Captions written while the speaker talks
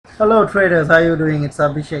Hello traders, how you doing? It's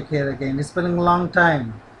Abhishek here again. It's been a long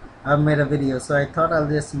time I've made a video, so I thought I'll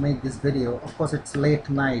just make this video. Of course, it's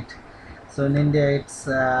late night, so in India it's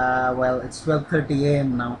well, it's 12:30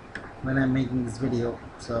 a.m. now when I'm making this video.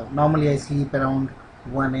 So normally I sleep around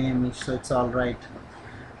 1 a.m. ish, so it's all right.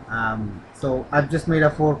 So I've just made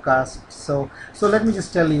a forecast. So let me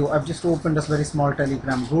just tell you, I've just opened this very small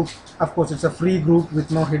Telegram group. Of course, it's a free group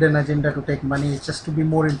with no hidden agenda to take money. It's just to be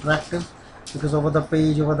more interactive, because over the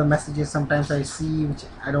page, over the messages, sometimes I see which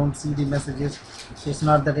I don't see the messages, so it's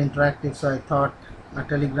not that interactive. So I thought a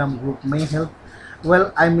Telegram group may help.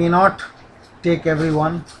 Well, I may not take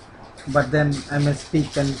everyone, but then I may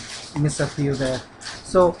speak and miss a few there.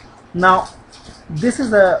 So now this is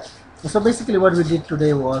so basically what we did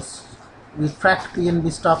today was we tracked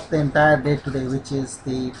PNB stock the entire day today, which is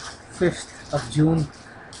the 5th of June,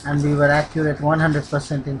 and we were accurate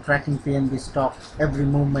 100% in tracking PNB stock, every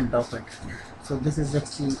movement of it. So this is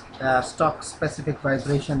actually stock specific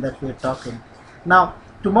vibration that we are talking. Now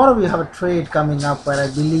tomorrow we have a trade coming up where I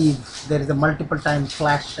believe there is a multiple time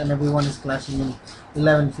clash and everyone is clashing in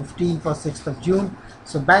 11:15 for 6th of June.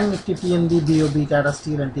 So Bank Nifty, PNB, BOB, Tata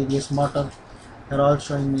Steel and TVS Motor are all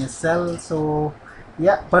showing me a sell. So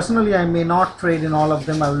yeah, personally I may not trade in all of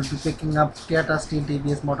them. I will be picking up Tata Steel,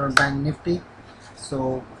 TVS Motor and Bank Nifty.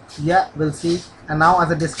 So yeah, we'll see. And now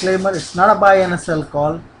as a disclaimer, it's not a buy and a sell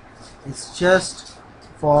call. It's just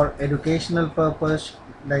for educational purpose,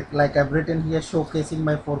 like I've written here, showcasing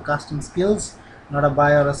my forecasting skills, not a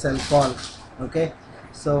buy or a sell call. Okay,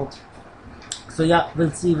 so yeah,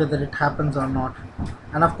 we'll see whether it happens or not.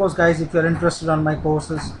 And of course guys, if you're interested on my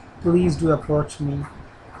courses, please do approach me,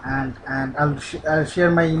 and I'll share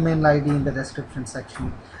my email ID in the description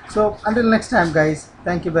section. So until next time guys,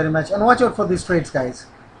 thank you very much, and watch out for these trades guys.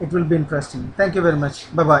 It will be interesting. Thank you very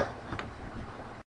much. Bye bye.